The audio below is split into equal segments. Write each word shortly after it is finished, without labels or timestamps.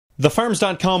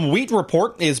TheFarms.com Wheat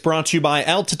Report is brought to you by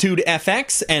Altitude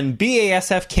FX and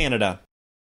BASF Canada.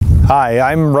 Hi,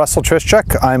 I'm Russell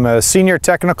Trischuk. I'm a Senior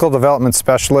Technical Development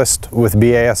Specialist with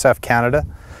BASF Canada,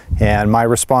 and my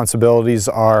responsibilities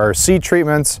are seed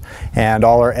treatments and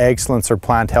all our excellence or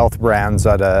plant health brands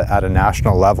at a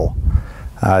national level.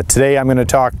 Today I'm going to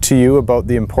talk to you about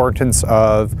the importance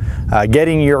of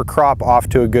getting your crop off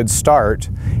to a good start,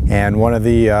 and one of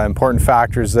the important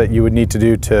factors that you would need to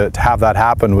do to have that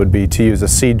happen would be to use a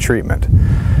seed treatment.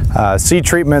 Seed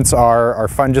treatments are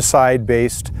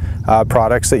fungicide-based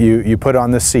products that you put on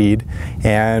the seed,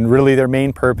 and really their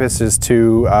main purpose is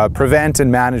to prevent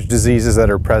and manage diseases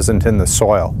that are present in the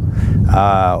soil.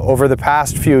 Over the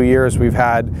past few years we've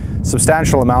had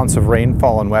substantial amounts of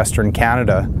rainfall in Western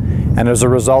Canada, and as a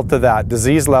result of that,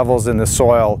 disease levels in the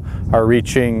soil are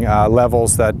reaching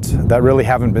levels that really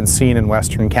haven't been seen in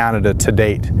Western Canada to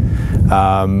date.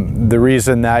 The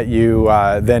reason that you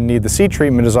then need the seed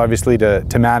treatment is obviously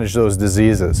to manage those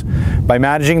diseases. By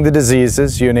managing the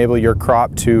diseases, you enable your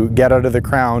crop to get out of the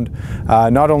ground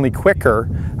not only quicker,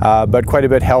 but quite a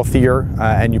bit healthier,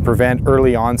 and you prevent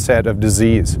early onset of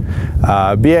disease.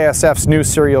 BASF's new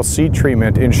cereal seed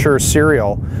treatment, Ensure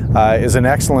Cereal, is an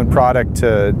excellent product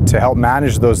to help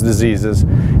manage those diseases,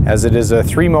 as it is a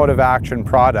three-mode of action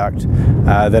product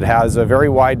that has a very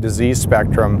wide disease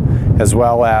spectrum, as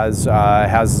well as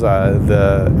has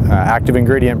the active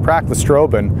ingredient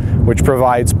praclostrobin, which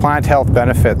provides plant health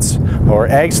benefits or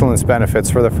excellence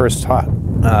benefits for the first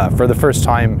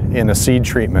time in a seed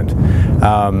treatment.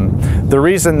 The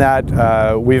reason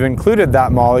that we've included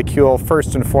that molecule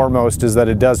first and foremost is that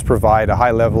it does provide a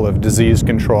high level of disease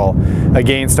control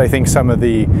against, I think, some of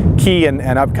the key and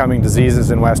upcoming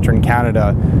diseases in Western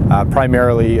Canada,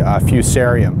 primarily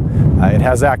Fusarium. It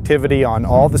has activity on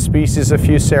all the species of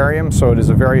Fusarium, so it is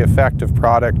a very effective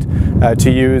product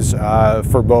to use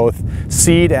for both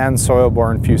seed and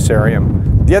soil-borne Fusarium.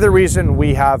 The other reason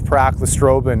we have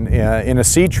praclostrobin in a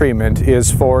seed treatment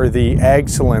is for the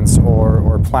excellence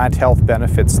or plant health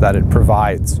benefits that it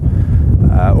provides.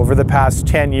 Over the past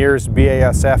 10 years,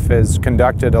 BASF has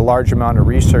conducted a large amount of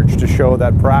research to show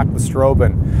that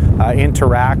praclostrobin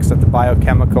interacts at the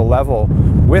biochemical level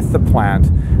with the plant,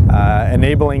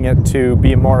 enabling it to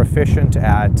be more efficient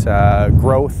at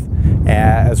growth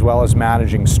as well as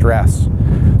managing stress.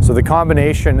 So the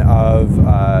combination of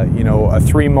a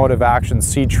three-mode of action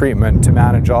seed treatment to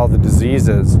manage all the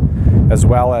diseases, as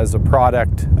well as a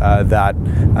product that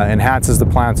enhances the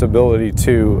plant's ability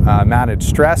to manage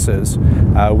stresses,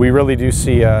 we really do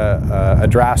see a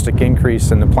drastic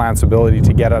increase in the plant's ability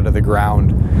to get out of the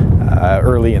ground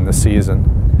early in the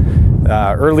season.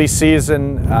 Early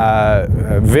season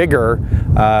vigor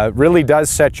really does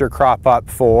set your crop up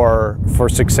for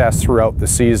success throughout the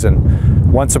season.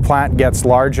 Once a plant gets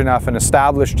large enough and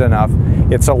established enough,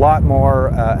 it's a lot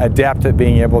more adept at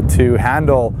being able to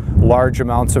handle large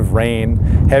amounts of rain,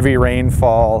 heavy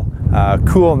rainfall,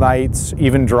 cool nights,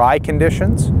 even dry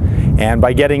conditions. And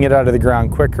by getting it out of the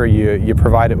ground quicker, you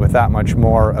provide it with that much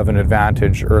more of an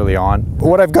advantage early on.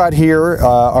 What I've got here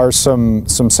are some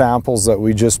samples that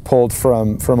we just pulled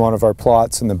from one of our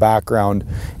plots in the background,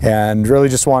 and really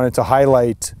just wanted to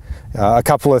highlight a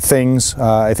couple of things.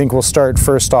 I think we'll start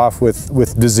first off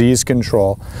with disease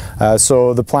control.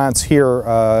 So the plants here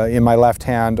in my left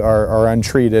hand are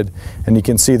untreated, and you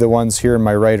can see the ones here in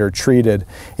my right are treated.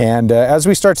 And as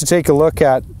we start to take a look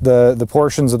at the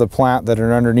portions of the plant that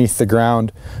are underneath the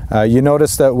ground, you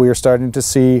notice that we are starting to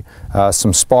see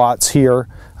some spots here,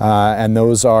 and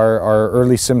those are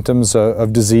early symptoms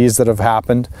of disease that have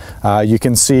happened. You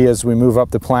can see as we move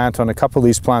up the plant on a couple of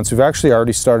these plants, we've actually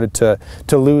already started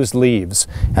to lose leaves,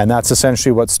 and that's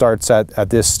essentially what starts at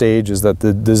this stage, is that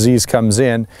the disease comes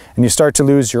in and you start to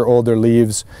lose your older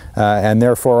leaves, and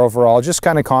therefore overall just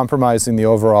kind of compromising the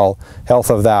overall health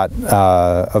of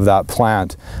that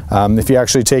plant. If you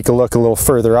actually take a look a little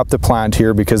further up the plant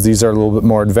here, because these are a little bit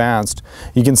more advanced,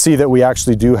 you can see that we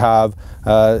actually do have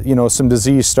some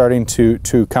disease starting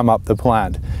to come up the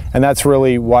plant, and that's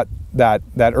really what that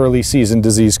early season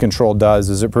disease control does,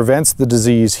 is it prevents the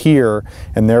disease here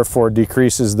and therefore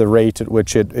decreases the rate at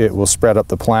which it will spread up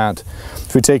the plant.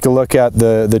 If we take a look at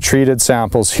the treated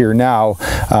samples here now,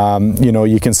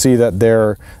 you can see that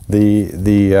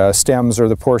the stems or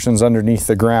the portions underneath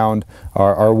the ground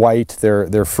are white.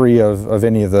 They're free of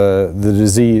any of the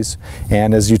disease.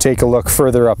 And as you take a look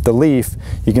further up the leaf,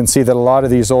 you can see that a lot of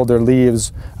these older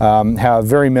leaves have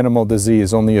very minimal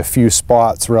disease, only a few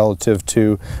spots relative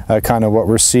to kind of what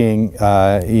we're seeing,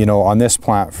 on this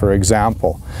plant, for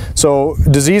example. So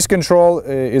disease control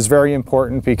is very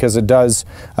important because it does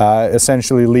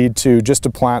essentially lead to just a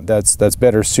plant that's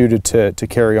better suited to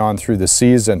carry on through the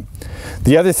season.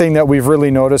 The other thing that we've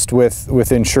really noticed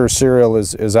with Ensure cereal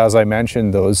is, as I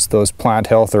mentioned, those plant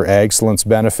health or excellence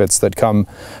benefits that come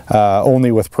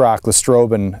only with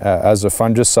pyraclostrobin as a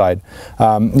fungicide.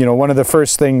 One of the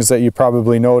first things that you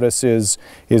probably notice is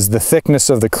the thickness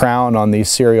of the crown on these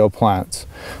cereal plants.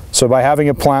 So by having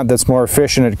a plant that's more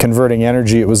efficient at converting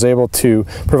energy, it was able to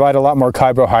provide a lot more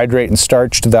carbohydrate and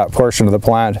starch to that portion of the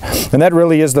plant. And that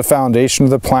really is the foundation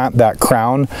of the plant, that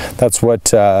crown. That's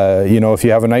what, if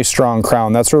you have a nice strong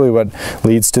crown, that's really what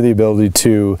leads to the ability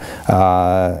to,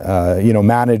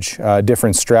 manage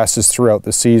different stresses throughout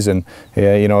the season.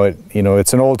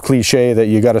 It's an old cliche that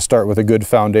you got to start with a good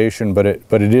foundation, but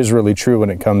it is really true when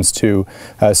it comes to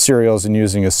cereals and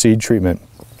using a seed treatment.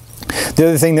 The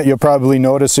other thing that you'll probably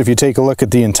notice if you take a look at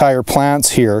the entire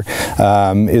plants here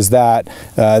is that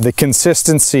the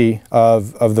consistency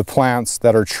of the plants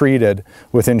that are treated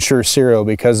with Ensure cereal,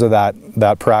 because of that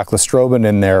pyraclostrobin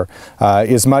in there,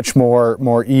 is much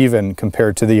more even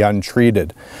compared to the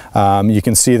untreated. You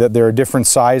can see that there are different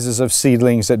sizes of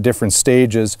seedlings at different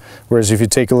stages, whereas if you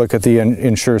take a look at the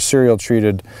Ensure cereal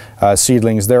treated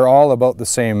seedlings, they're all about the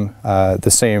same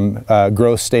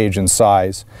growth stage and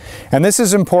size. And this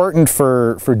is important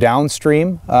for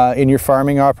downstream in your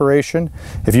farming operation.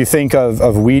 If you think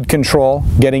of weed control,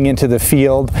 getting into the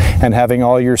field and having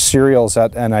all your cereals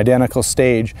at an identical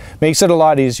stage makes it a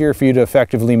lot easier for you to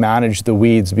effectively manage the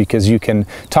weeds, because you can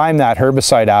time that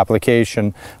herbicide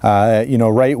application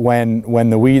right when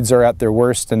the weeds are at their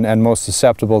worst and most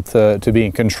susceptible to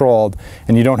being controlled,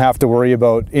 and you don't have to worry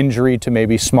about injury to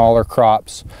maybe smaller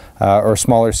crops or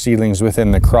smaller seedlings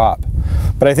within the crop.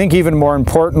 But I think even more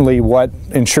importantly, what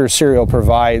Ensure cereal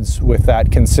provides with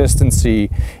that consistency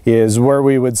is where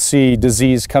we would see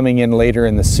disease coming in later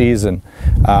in the season.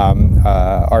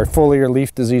 Our foliar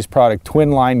leaf disease product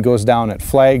Twin Line goes down at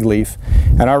flag leaf,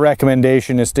 and our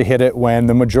recommendation is to hit it when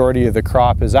the majority of the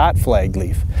crop is at flag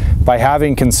leaf. By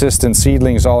having consistent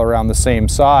seedlings all around the same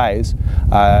size,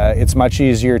 it's much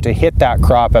easier to hit that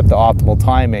crop at the optimal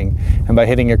timing, and by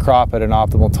hitting a crop at an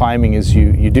optimal timing is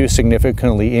you do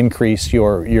significantly increase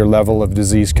your level of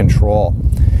disease control.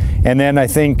 And then I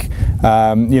think,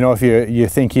 if you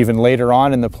think even later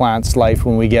on in the plant's life,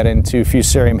 when we get into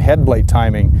Fusarium head blight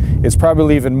timing, it's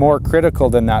probably even more critical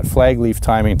than that flag leaf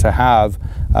timing to have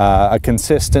a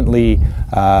consistently,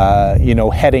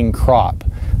 heading crop.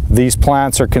 These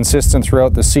plants are consistent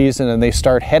throughout the season and they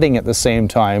start heading at the same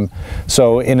time.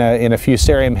 So in a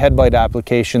Fusarium head blight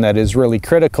application that is really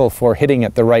critical for hitting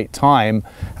at the right time,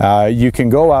 you can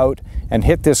go out and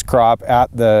hit this crop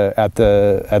at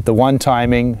the one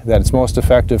timing that it's most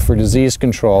effective for disease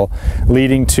control,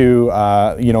 leading to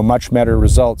much better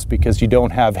results, because you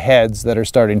don't have heads that are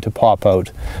starting to pop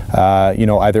out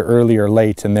either early or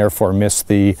late, and therefore miss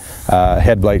the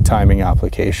head blight timing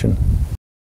application.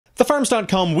 The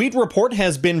Farms.com Wheat Report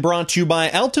has been brought to you by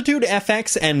Altitude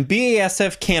FX and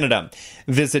BASF Canada.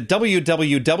 Visit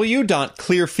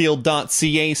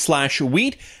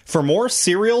www.clearfield.ca/wheat for more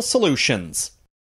cereal solutions.